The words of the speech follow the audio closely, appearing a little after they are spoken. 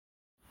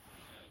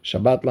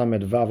Shabbat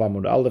Lamed Vav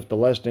Amud Aleph. The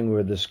last thing we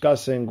were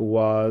discussing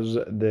was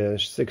the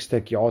 6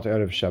 Tekiot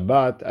Erev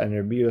Shabbat, and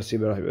Rabbi Yossi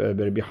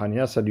Rabbi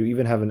Hanina said you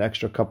even have an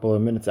extra couple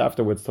of minutes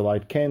afterwards to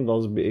light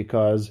candles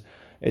because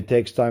it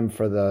takes time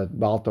for the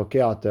Baal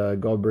Tokea to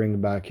go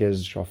bring back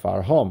his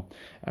shofar home.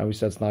 And we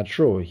said it's not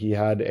true. He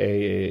had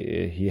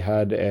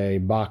a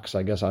box,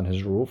 I guess, on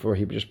his roof where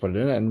he just put it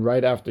in, and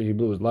right after he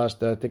blew his last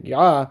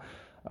Tekiah,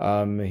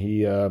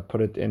 he put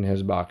it in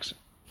his box.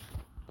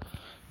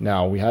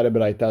 Now, we had a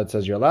beraita that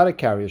says you're allowed to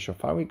carry a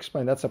shofar. We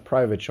explained that's a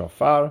private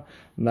shofar,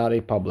 not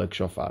a public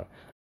shofar.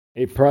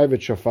 A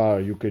private shofar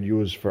you could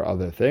use for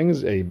other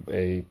things.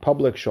 A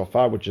public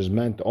shofar, which is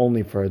meant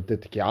only for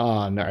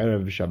Tekiah and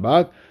Erev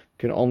Shabbat,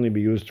 can only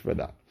be used for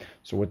that.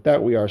 So with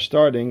that, we are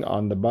starting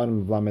on the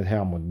bottom of Lamed He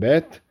Amud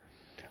Bet.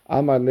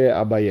 Amar le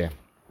Abaye,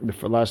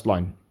 the last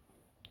line.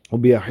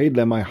 Ubi Yahid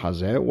lemay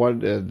hazeh. What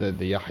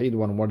the Yahid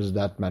one? What is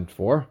that meant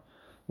for?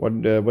 What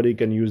you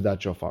can use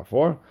that shofar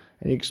for?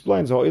 And he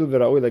explains because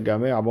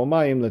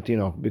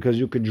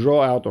you could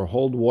draw out or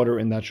hold water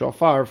in that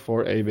shofar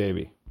for a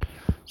baby.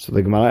 So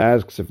the Gemara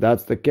asks, if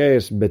that's the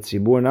case,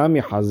 betzibur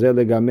nami hazeh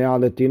legamea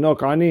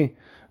letinok ani.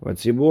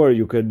 Betzibur,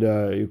 you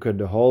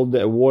could hold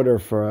water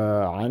for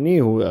ani,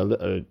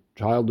 a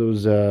child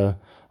who's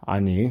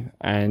ani,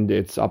 and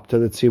it's up to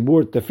the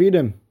tzibur to feed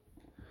him.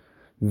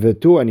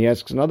 Vetu, and he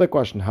asks another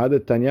question. We have a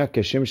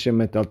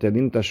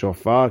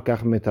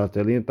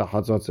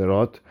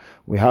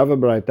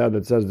braita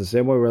that says the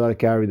same way we're allowed to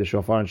carry the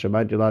shofar on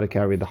Shabbat, you're allowed to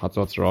carry the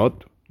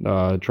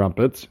hatzotzerot,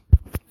 trumpets.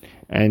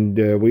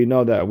 And we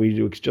know that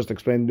we just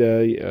explained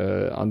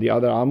on the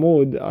other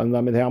Amud, on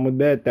Lamed He Amud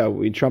Bet,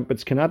 that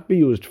trumpets cannot be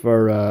used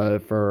for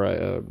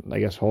I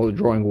guess,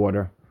 drawing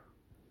water.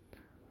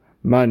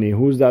 Mani,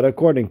 who's that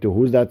according to?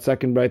 Who's that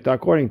second braita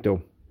according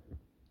to?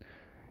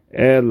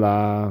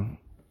 Ela.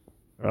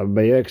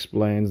 Rabbi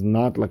explains,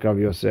 not like Rav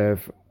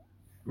Yosef,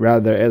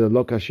 rather, Ela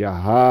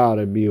lokashya ha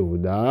Rabbi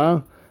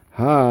Yehuda,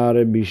 ha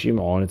Rabbi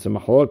Shimon. It's a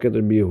mahloket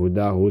Rabbi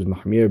Yehuda who's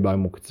mahmir by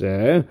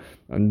muktzeh,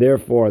 and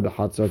therefore the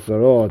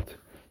hatzotzerot,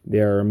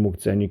 they're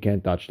muktzeh and you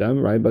can't touch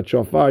them, right? But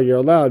shofar you're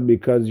allowed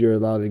because you're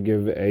allowed to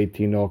give a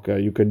tinok.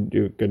 You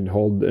could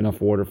hold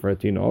enough water for a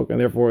tinok, and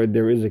therefore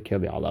there is a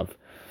keli alav.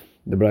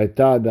 The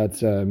braita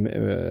that's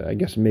I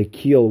guess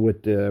mekil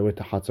with the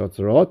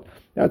hatzotzerot.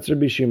 That's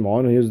Rabbi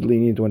Shimon, who's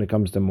lenient when it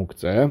comes to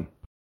muktzeh.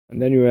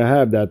 And then you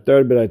have that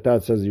third braita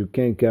that says you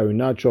can't carry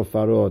not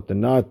shofarot,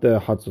 not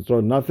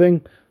hatzotzerot,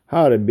 nothing.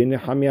 Ha Rabbi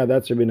Nehemiah,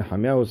 that's Rabbi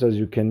Nehemiah who says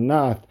you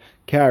cannot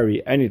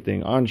carry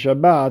anything on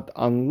Shabbat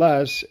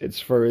unless it's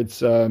for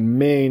its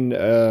main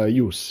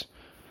use.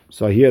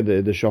 So here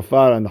the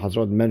shofar and the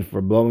hatzotzerot meant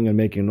for blowing and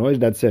making noise.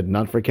 That's it,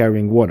 not for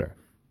carrying water.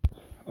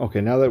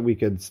 Okay, now that we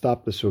could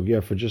stop the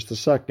sugya for just a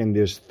second,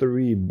 there's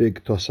 3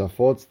 big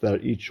tosafot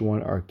that each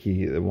one are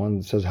key. The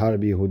one says Ha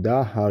Rabbi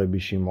Yehuda, Ha Rabbi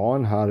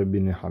Shimon, Ha Rabbi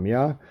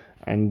Nehemiah,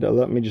 and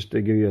let me just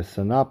give you a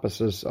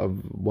synopsis of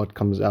what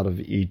comes out of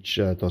each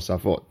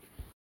tosafot.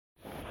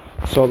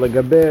 So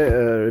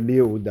Legabe Rabbi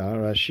Yehuda,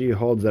 Rashi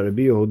holds that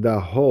Rabbi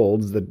Yehuda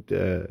holds that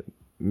Kli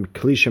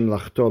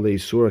Shemlachto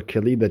Leisur, a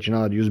keli that you're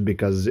not used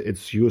because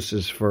its use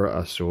is for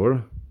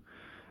asur.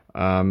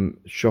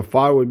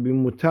 Shofar would be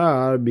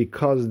mutar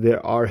because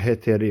there are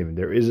heterim.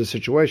 There is a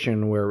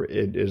situation where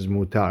it is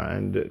mutar,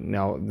 and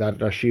now that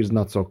Rashi is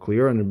not so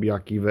clear, and Rabbi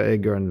Akiva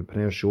Eger and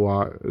Pnei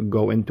Yehoshua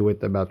go into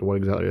it about what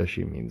exactly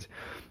Rashi means.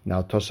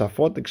 Now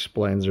Tosafot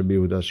explains Rabbi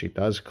Yehuda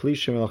Shita Kli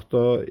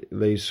Shemelachto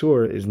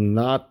Leisur is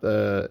not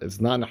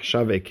it's not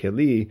nachshav a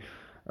keli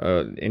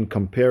in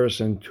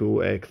comparison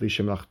to a Kli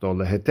Shemelachto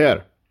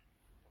Leheter.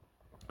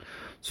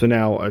 So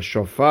now a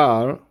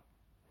shofar,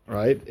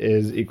 right,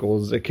 is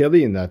equals a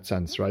keli in that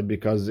sense, right?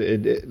 Because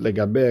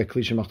legabe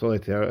kli shemachto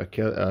heter,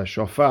 a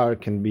shofar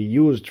can be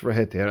used for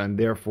heter, and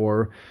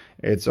therefore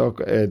it's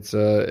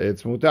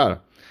mutar.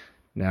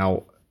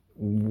 Now,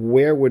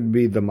 where would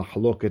be the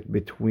mahloket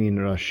between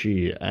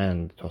Rashi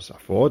and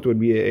Tosafot? Would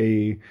be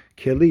a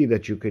keli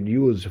that you could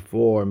use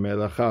for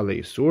melacha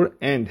leisur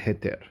and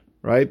heter,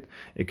 right?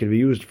 It could be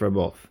used for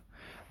both.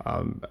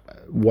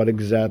 What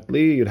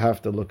exactly? You'd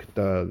have to look at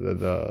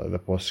the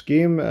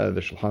poskim,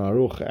 the Shulchan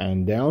Aruch,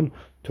 and down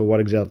to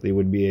what exactly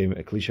would be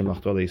a kli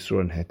shemachto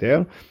leisur and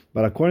heter.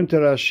 But according to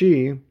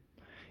Rashi,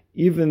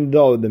 even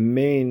though the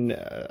main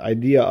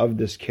idea of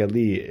this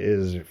keli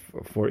is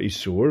for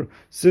isur,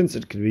 since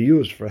it can be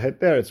used for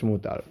heter, it's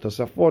mutar.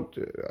 Tosafot,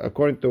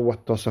 according to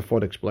what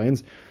Tosafot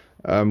explains,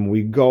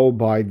 we go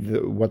by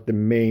what the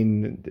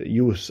main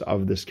use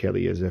of this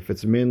keli is. If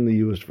it's mainly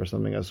used for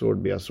something asur,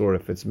 it'd be asur.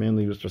 If it's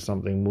mainly used for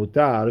something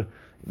mutar,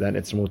 then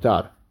it's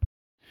mutar.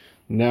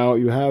 Now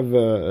you have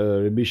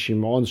Rabbi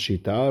Shimon's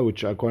shita,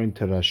 which according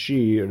to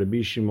Rashi,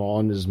 Rabbi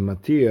Shimon is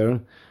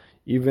matir,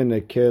 even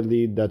a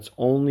keli that's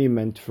only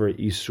meant for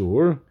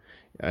isur.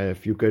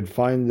 If you could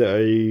find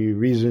a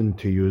reason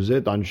to use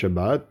it on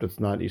Shabbat, that's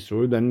not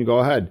isur, then go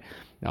ahead.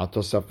 Now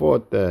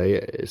Tosafot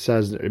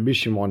says Rabbi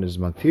Shimon is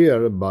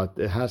matir, but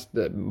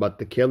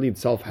the keli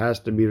itself has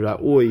to be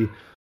ra'ui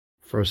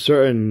for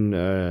certain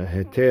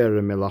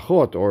heter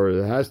melachot, or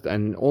it has to,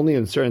 and only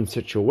in certain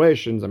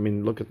situations. I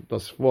mean, look at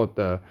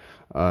Tosfot,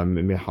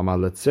 milchama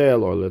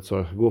letzel or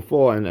letzorech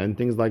gufo, and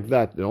things like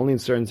that. Only in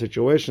certain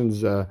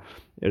situations,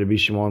 Rabbi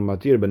Shimon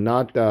matir, but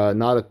not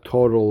a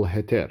total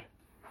heter.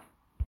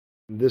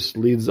 This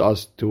leads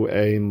us to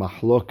a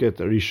mahloket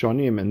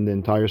rishonim in the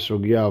entire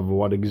sugya of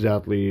what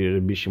exactly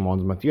Rabbi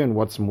Shimon's matir and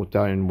what's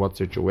mutar in what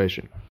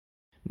situation.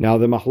 Now,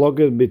 the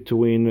mahloket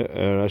between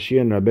Rashi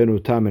and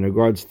Rabbeinu Tam in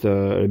regards to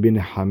Rabbi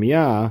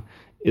Nehemiah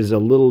is a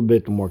little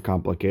bit more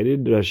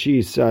complicated.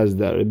 Rashi says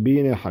that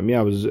Rabbi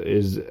Nehemiah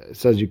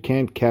says you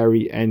can't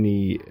carry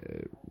any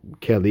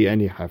keli,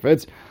 any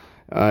hafetz,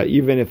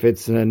 even if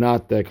it's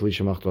not the keli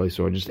shemach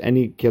l'isur, just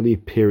any keli,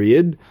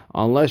 period,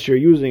 unless you're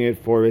using it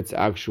for its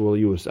actual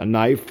use, a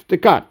knife to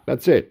cut.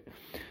 That's it.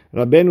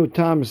 Rabbeinu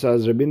Tam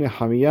says Rabbi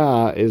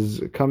Nehemiah is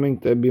coming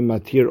to be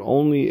matir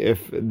only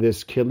if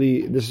this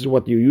keli, this is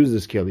what you use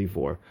this keli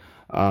for.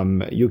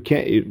 You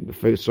can't.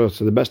 So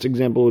the best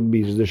example would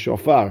be the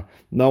shofar.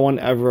 No one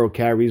ever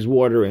carries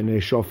water in a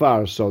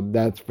shofar, so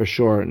that's for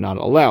sure not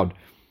allowed.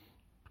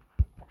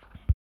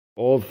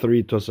 All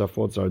three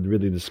Tosafot are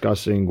really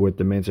discussing with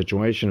the main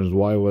situation is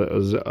why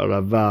was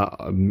Rava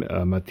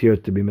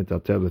matir to be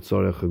metatel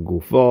letzorech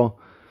gufo,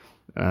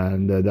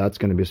 and that's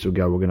going to be a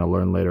sugya we're going to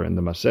learn later in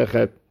the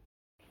Masechet.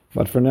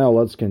 But for now,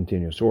 let's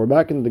continue. So we're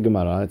back in the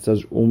Gemara. It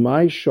says,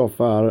 Umay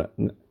shofar.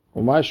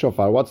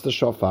 What's the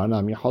shofar?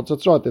 Nami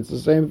chatzotzrot. It's the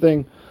same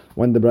thing.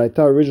 When the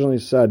Braita originally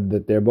said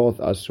that they're both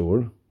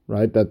asur,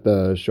 right? That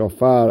the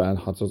shofar and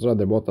chatzotzrot,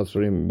 they're both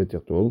asurim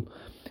b'tirtul.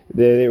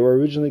 They were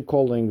originally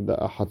calling the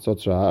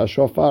chatzotzra a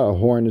shofar. A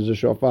horn is a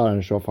shofar, and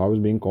a shofar was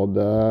being called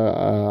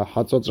the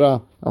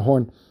chatzotzra, a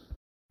horn.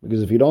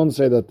 Because if you don't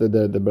say that the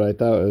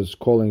Braita is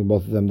calling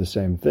both of them the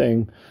same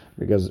thing,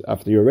 because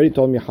after you already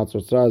told me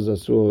Hatzotzra is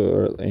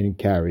asur in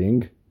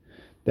carrying,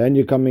 then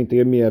you're coming to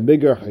give me a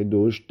bigger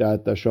hidush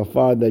that the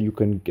shofar that you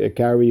can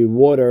carry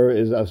water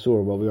is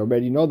asur. Well, we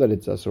already know that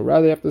it's asur.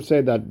 Rather, you have to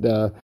say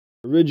that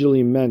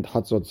originally meant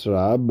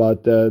Hatzotzra,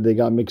 but they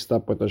got mixed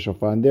up with the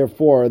shofar, and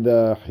therefore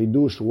the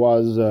hidush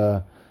was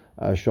a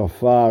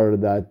shofar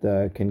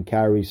that can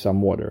carry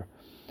some water.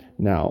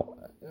 Now,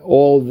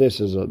 all this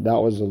is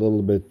that was a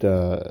little bit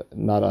it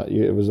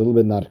was a little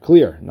bit not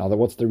clear. Now,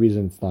 what's the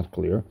reason it's not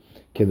clear?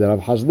 There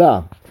was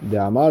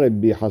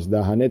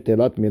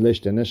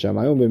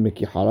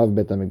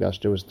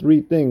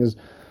three things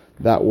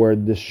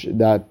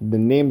that the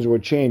names were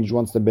changed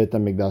once the Beit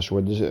HaMikdash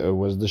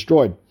was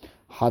destroyed.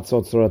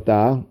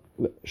 Hatzotzrata,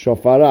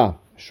 shofara,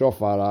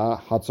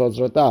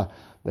 hatzotzrata.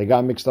 They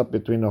got mixed up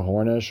between a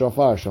horn and a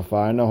shofar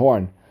and a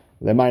horn.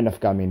 Lemay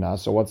nafkamina.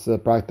 So what's the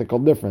practical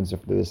difference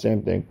if they're the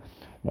same thing?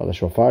 Now the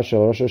shofar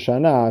shel Rosh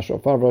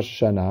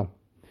Hashanah,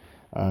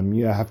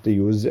 you have to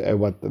use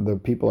what the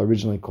people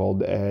originally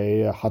called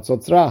a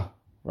hatzotzra,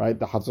 right?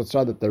 The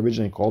hatzotzra that they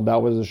originally called,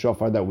 that was the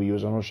shofar that we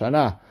use on Rosh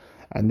Hashanah.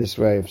 And this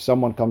way, if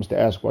someone comes to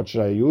ask, what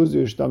should I use?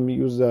 You should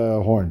use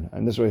a horn.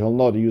 And this way he'll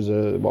know to use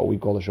what we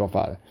call a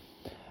shofar.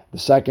 The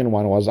second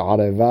one was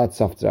areva,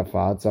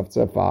 tzafzafa,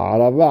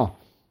 arava.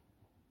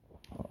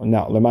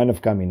 Now, lemay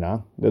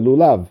nafkamina, the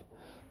lulav.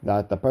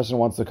 That the person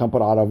wants to come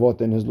put aravot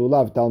in his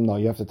lulav, tell him no,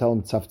 you have to tell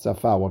him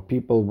tzafzafa. What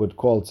people would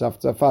call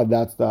tzafzafa,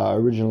 that's the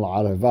original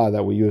arava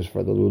that we use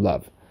for the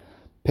lulav.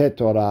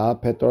 Petora,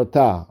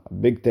 petorta,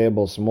 big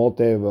table, small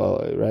table,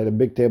 right? A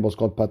big table is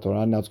called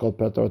patora, now it's called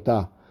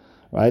petorta,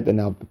 right? And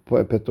now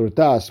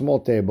petorta, small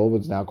table,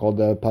 was now called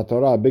the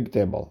patora, big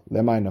table.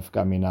 Lemay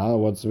nafkamina,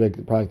 what's the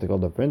practical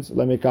difference?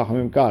 Lemikach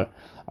mimkar.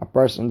 A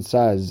person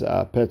says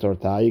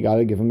petorta, you got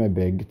to give him a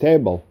big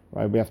table,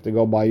 right? We have to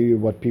go by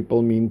what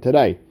people mean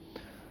today.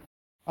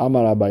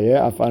 Amar Abaye,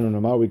 Afanu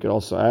Namar, we could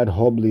also add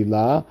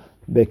Hoblila,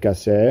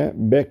 Bekase,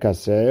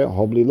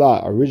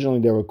 Hoblila.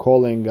 Originally they were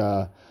calling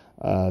the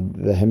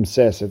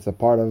himses, it's a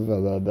part of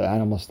the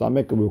animal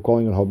stomach, we were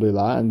calling it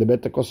Hoblila, and the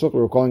Bet Kosot, we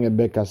were calling it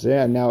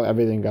Bekase, and now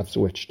everything got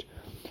switched.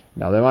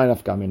 Now, Lemay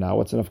nafkamina,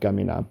 what's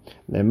nafkamina?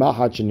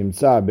 Lemachat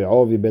shenimtza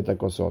be'ovi Bet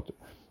Kosot.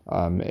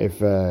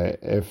 If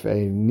a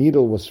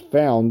needle was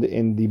found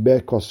in the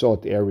Bet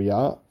Kosot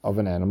area of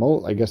an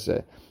animal, I guess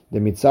the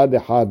mitzad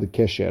had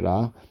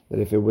keshera, that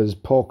if it was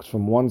poked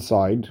from one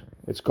side,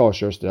 it's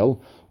kosher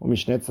still. But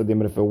if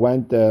it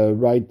went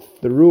right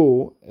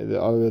through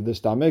the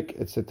stomach,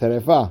 it's a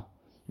terefa.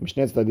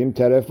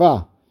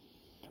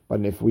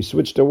 But if we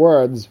switch the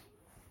words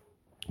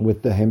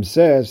with the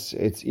himses,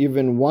 it's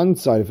even one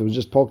side. If it was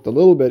just poked a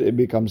little bit, it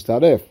becomes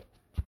taref.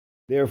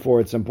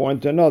 Therefore, it's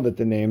important to know that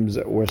the names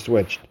were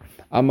switched.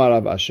 Amar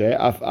Rav Ashe,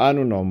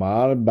 Af'anu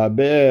Nomar,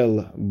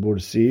 Babel,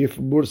 Bursif,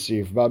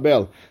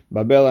 Babel.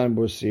 Babel and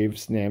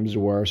Bursif's names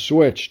were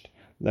switched.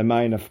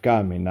 Lemay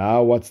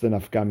nafkamina. What's the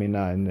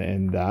nafkamina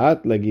in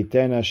that?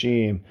 Legite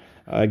nashim,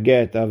 a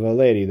get of a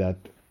lady that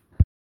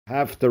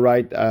have to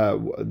write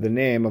the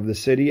name of the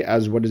city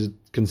as what is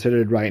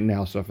considered right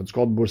now. So if it's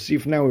called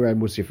Bursif now, we write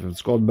Bursif. If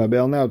it's called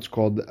Babel now, it's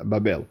called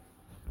Babel.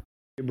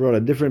 He brought a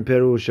different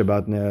perush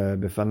about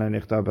b'fanai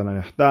nichtav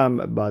b'fanai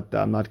nichtam, but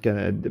I'm not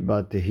gonna.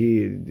 But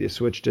he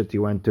switched it. He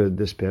went to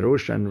this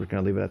perush, and we're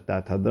gonna leave it at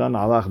that. Hadran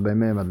alach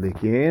b'mei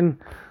madlikin,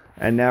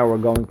 and now we're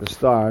going to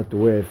start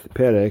with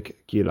perek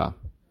kira.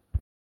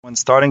 When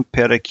starting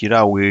perek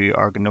kira, we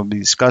are going to be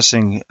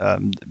discussing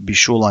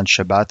bishul on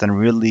Shabbat, and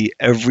really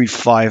every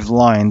 5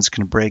 lines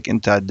can break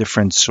into a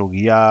different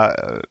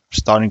sugya,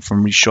 starting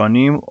from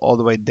Rishonim all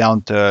the way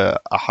down to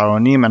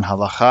Aharonim and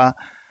Halacha.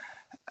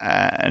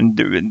 And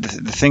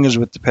the thing is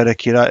with the perek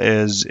kira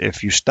is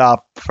if you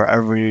stop for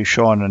every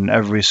Rishon and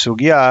every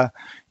sugya,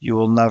 you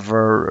will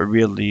never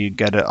really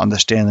get an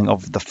understanding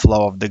of the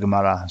flow of the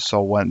Gemara.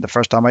 So when the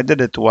first time I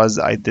did it was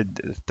I did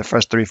the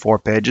first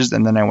 3-4 pages,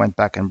 and then I went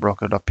back and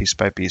broke it up piece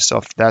by piece. So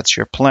if that's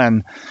your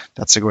plan,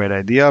 that's a great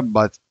idea.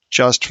 But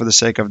just for the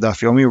sake of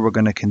Daf Yomi, we're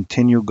going to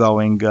continue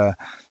going,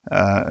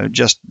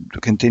 just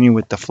continue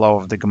with the flow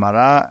of the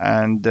Gemara,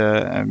 and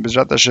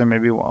B'ezrat Hashem,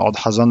 maybe Od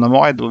Hazon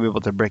Moed, we'll be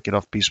able to break it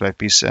off piece by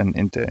piece and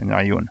into in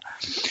Ayun.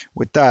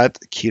 With that,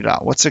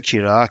 kira. What's a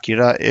kira?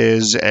 Kira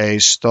is a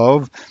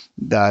stove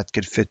that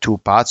could fit 2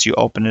 pots. You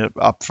open it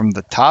up from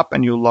the top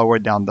and you lower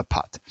down the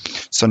pot.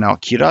 So now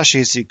kira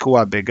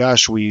shehisikua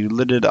begash, we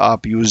lit it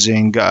up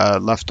using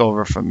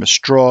leftover from a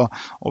straw,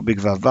 or big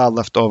vava,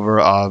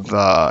 leftover of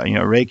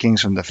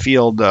rakings from the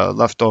field,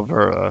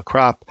 leftover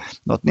crop.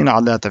 Notnin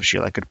aleh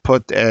tavshil. I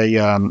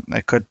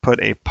could put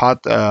a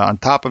pot on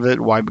top of it.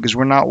 Why? Because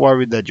we're not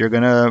worried that you're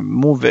gonna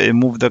move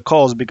the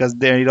coals, because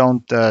they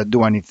don't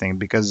do anything,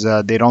 because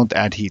they don't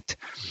add heat.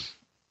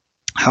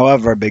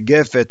 However,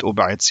 begefet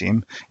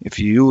ubaitzim, if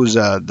you use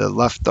the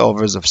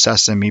leftovers of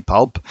sesame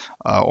pulp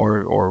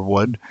or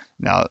wood,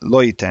 now lo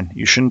yiten,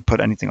 you shouldn't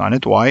put anything on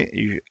it. Why?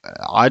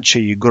 Ad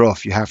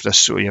sheyigrof, you have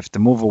to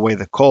move away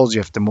the coals, you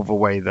have to move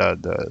away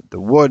the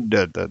wood,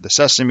 the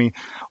sesame,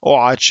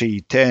 or ad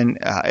sheyiten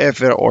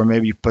efer, or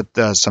maybe you put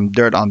some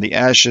dirt on the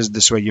ashes.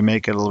 This way you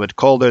make it a little bit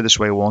colder. This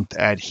way it won't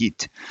add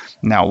heat.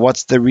 Now,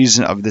 what's the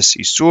reason of this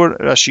isur?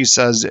 Rashi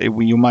says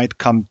you might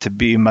come to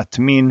be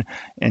matmin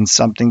in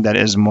something that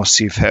is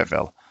mosif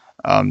hevel.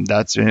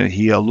 That's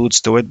he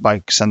alludes to it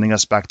by sending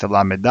us back to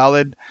Lamed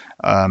Daled,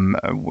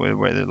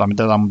 where the Lamed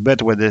Daled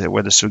Bet, where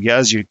the sugya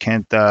is you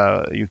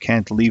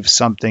can't leave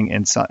something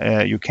in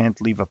you can't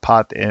leave a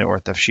pot or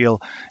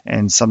tafshil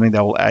in something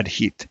that will add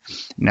heat.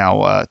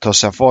 Now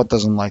Tosafot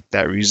doesn't like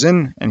that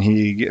reason, and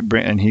he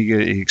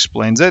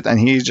explains it, and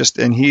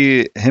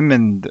him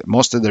and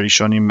most of the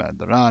Rishonim,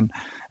 the Ran,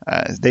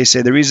 they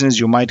say the reason is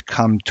you might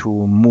come to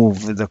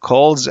move the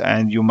coals,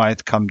 and you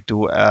might come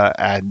to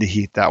add the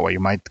heat that way. You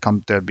might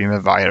come to be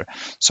mevayer.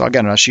 So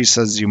again, Rashi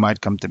says you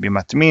might come to be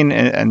matmin,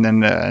 and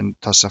then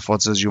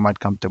Tosafot says you might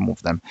come to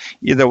move them.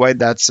 Either way,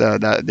 that's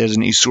there's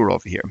an isur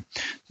over here.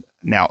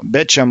 Now,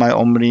 Bet Shammai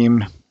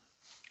omrim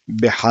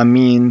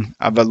behamin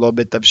avalo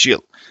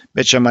betavshil.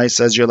 Bet Shammai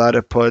says you're allowed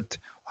to put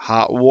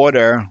hot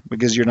water,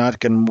 because you're not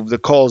going to move the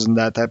coals in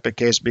that type of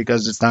case,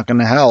 because it's not going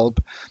to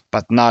help,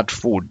 but not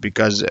food,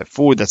 because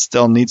food that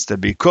still needs to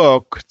be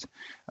cooked,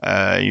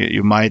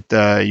 you might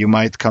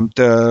come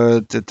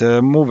to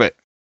move it.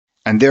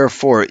 And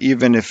therefore,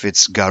 even if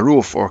it's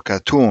garuf or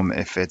katum,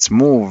 if it's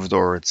moved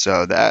or it's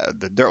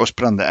the dirt was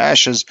put on the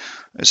ashes,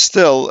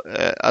 still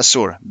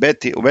asur.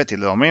 Beti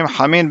leomrim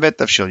hamin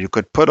betavshil. You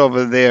could put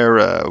over there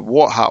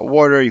hot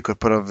water. You could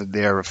put over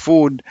there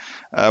food,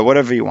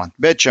 whatever you want.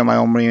 Bet Shammai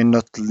omrim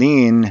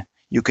notlin.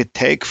 You could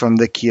take from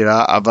the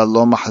kira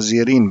avalo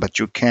mahzirin, but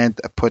you can't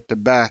put the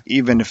back,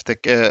 even if the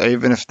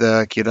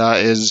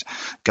kira is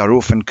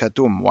garuf and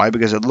katum. Why?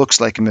 Because it looks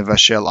like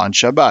mivashel on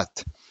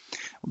Shabbat.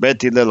 You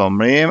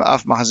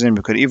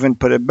could even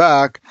put it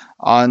back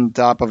on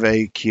top of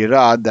a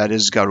kira that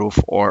is garuf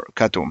or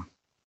katum.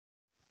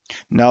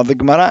 Now the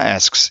Gemara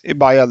asks,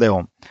 Ibaya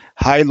leom,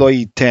 Hai lo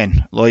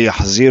yiten, lo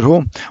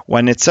yahzirhu.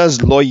 When it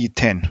says lo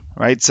yiten,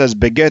 right? It says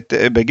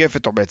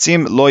begefet or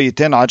betzim, lo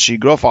yiten ad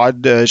shigrof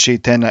ad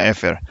sheiten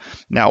efer.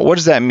 Now, what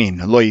does that mean,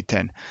 lo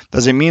yiten?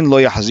 Does it mean lo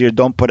yahzir,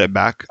 don't put it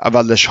back?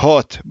 Aval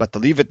leshhot, but to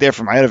leave it there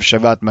from Erev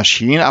Shabbat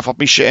Mashin, afal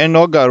pi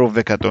she'eno garuf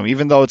vekatum.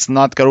 Even though it's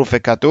not garuf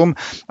vekatum,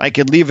 I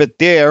could leave it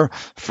there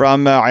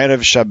from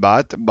Erev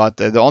Shabbat. But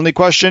the only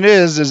question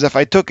is if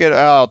I took it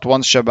out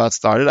once Shabbat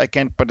started, I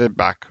can't put it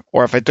back.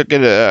 Or if I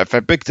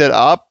picked it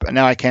up,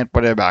 now I can't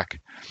put it back.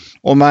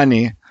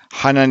 Omani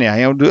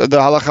Hananiah. The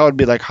halacha would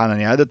be like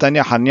Hananiah. The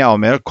Tanya Hananiah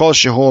Omer Kol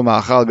Shehu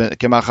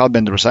Ma'achal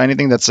Ben Drusai.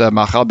 Anything that's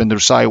Ma'achal Ben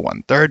Drusai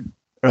 1/3,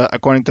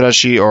 according to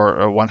Rashi,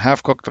 or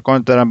 1/2 cooked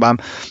according to Rambam.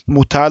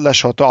 Mutar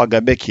Lashoto Al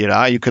Gabe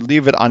Kira. You could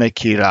leave it on a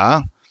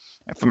kira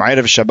from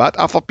Erev Shabbat.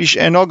 Afal Pish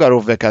Eno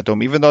Garuf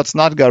Vekatum, even though it's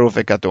not Garuf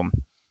Vekatum.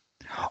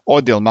 Or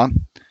Dilma.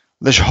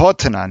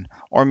 Lishhotanan,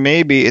 or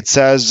maybe it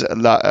says,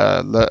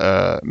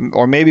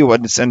 or maybe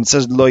what it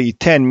says lo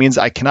yiten means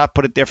I cannot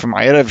put it there from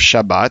Erev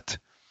Shabbat.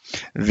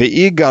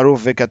 Ve'i garuf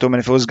vekatum, and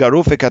if it was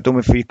garuf vekatum,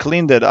 if we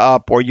cleaned it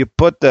up, or you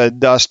put the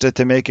dust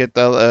to make it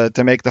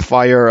to make the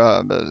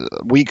fire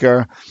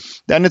weaker,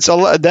 then it's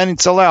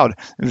allowed.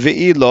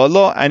 Ve'i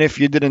lolo, and if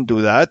you didn't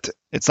do that,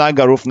 it's not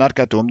garuf, not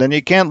katum, then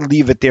you can't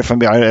leave it there from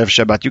Erev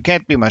Shabbat. You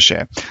can't be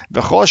masheh.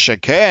 V'chol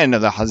sheken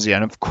lechazir,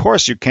 and of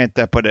course you can't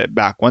put it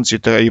back once you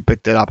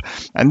picked it up.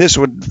 And this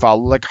would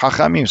follow like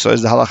Chachamim. So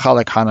is the halacha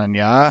like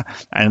Hananya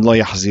and lo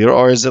yachzir,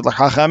 or is it like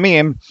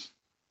Chachamim?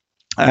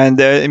 And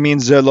it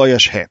means lo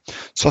yashhe.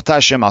 So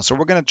tashema. So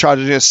we're going to try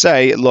to just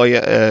say it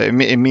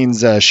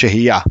means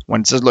shehiyah.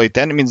 When it says lo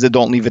yiten, it means they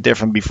don't leave it there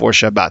from before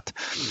Shabbat.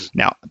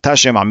 Now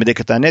tashema.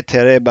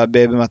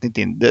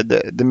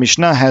 The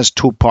Mishnah has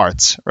two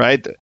parts,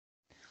 right?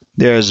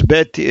 There's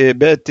bet.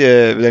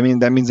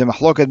 That means the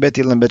machloket bet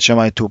Hillel and bet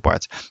Shammai, two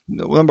parts.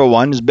 Number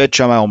one is bet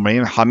Shammai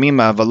omrim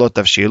hamim avalot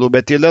tavshil,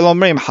 bet Hillel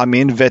omrim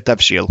hamin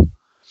vetavshil.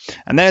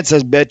 And then it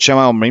says bet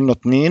Shammai omrim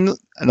notlin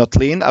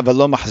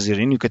avalo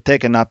mahzirin. You could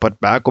take and not put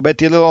back. Or bet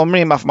Hillel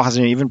omrim af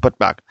mahzirin, even put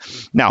back.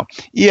 Now,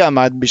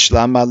 iyamad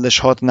bishlam ad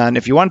leshhotnan.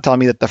 If you want to tell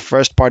me that the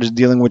first part is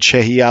dealing with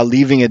shehiyah,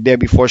 leaving it there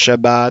before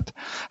Shabbat,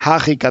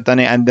 hachi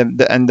katane, and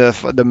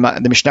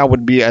the Mishnah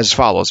would be as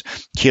follows: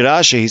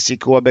 Kira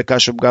shehisikua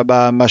bekashub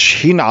gaba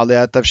mashin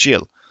alei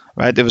tavshil.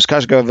 Right, it was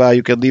kashgava.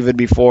 You could leave it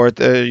before.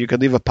 You could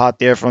leave a pot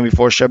there from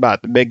before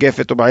Shabbat.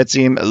 Begefet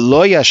u'ba'etzim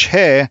lo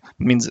yashhe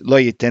means lo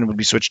yiten would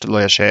be switched to lo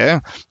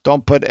yashhe.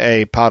 Don't put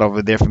a pot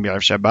over there from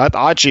Erev Shabbat.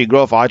 Achi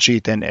grof achi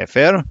yiten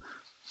efer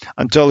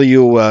until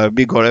you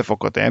be goref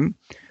okotem.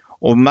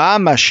 Uma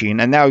machine,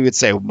 and now you would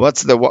say,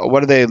 what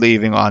are they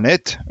leaving on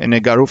it in a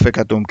garuf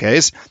katum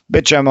case?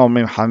 Bet Shammai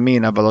omrim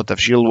hamin avalot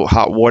tavshil,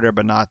 hot water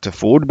but not to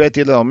food. Bet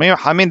Hillel omrim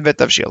hamin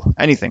vetavshil,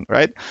 anything,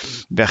 right?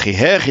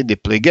 Vechihechi di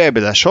plige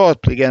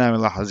bedashot plige na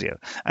milachazir.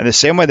 And the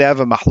same way they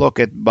have a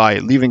mahloket by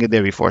leaving it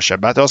there before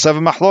Shabbat, they also have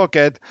a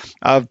mahloket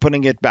of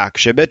putting it back.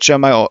 Shebet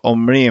Shammai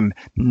omrim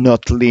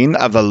notlin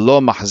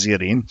avalo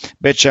mahzirin.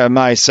 Bet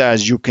Shammai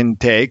says you can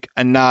take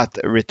and not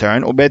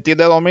return. Ubet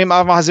Hillel omrim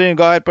av mahzirin,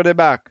 go ahead, put it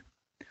back.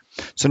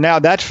 So now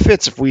that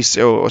fits. If we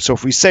say lo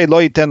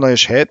yiten lo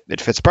yashhet,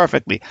 it fits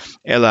perfectly.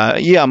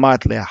 If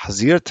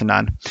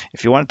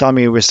you want to tell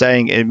me we're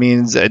saying it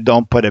means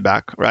don't put it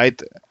back,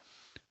 right?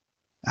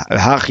 And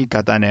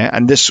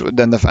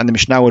the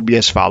Mishnah would be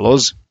as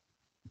follows: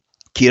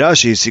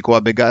 Kirashi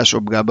sikwa begash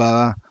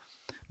ubgaba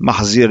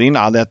mahzirin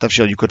alei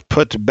tavshil. You could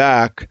put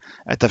back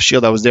a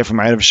tavshil that was there from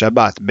Erev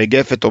Shabbat.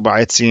 Begefet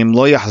uba'etzim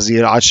lo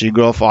yachzir ad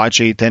sheyigrof or ad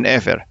sheyiten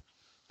efer.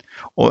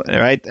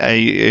 Right,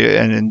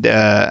 and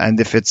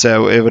if it's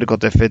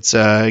if it's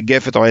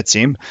gefet or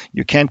etzim,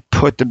 you can't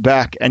put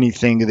back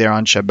anything there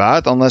on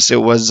Shabbat unless it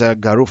was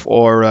garuf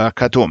or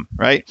katum,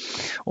 right?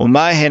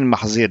 Umahen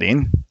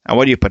mahzirin, and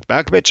what do you put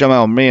back? Bet Shammai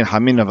omrin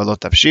hamin avalot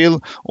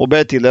tavshil,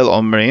 ubet Hillel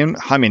omrin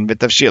hamin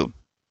vetavshil.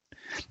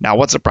 Now,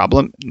 what's the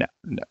problem?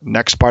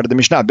 Next part of the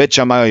Mishnah, bet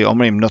Shammai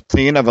omrim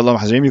notlin avalot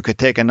mahzirim, you could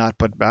take and not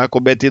put back.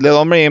 Ubet Hillel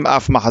omrim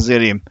af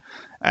mahzirim,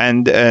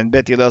 and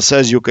bet Hillel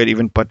says you could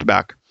even put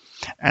back.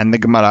 And the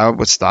Gemara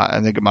would start,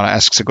 and the Gemara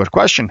asks a good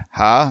question: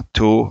 Ha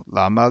tu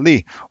lama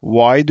li?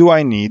 Why do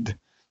I need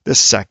the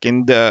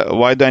second?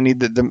 Why do I need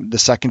the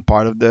second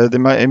part of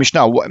the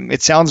Mishnah?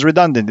 It sounds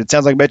redundant. It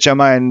sounds like Bet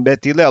Shammai and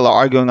Bet Hillel are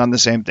arguing on the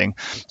same thing.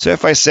 So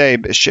if I say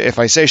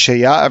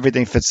Sheyah,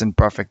 everything fits in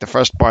perfect. The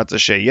first part is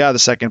Sheyah, the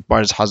second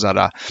part is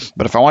Hazara.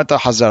 But if I want the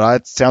Hazara,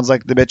 it sounds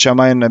like the Bet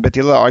Shammai and Bet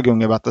Hillel are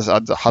arguing about the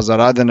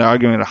Hazara, then they're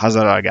arguing the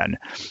Hazara again.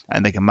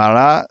 And the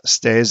Gemara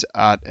stays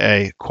at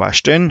a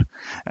question,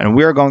 and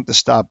we're going to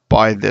stop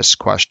by this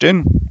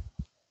question.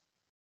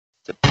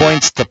 The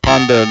points to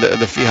ponder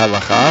the fi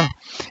halacha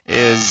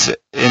is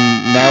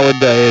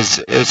nowadays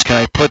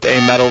can I put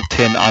a metal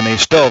tin on a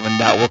stove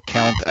and that will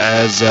count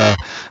as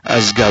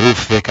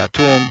garuf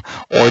vekatum,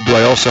 or do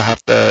I also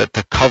have to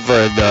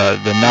cover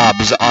the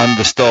knobs on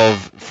the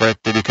stove for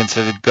it to be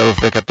considered garuf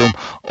vekatum?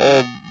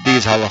 All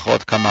these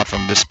halachot come out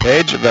from this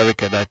page, very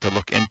kedai to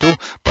look into.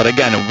 But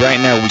again, right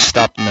now we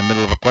stopped in the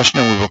middle of a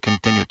question and we will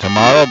continue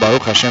tomorrow.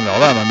 Baruch Hashem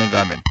le'olam, amen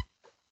v'amen.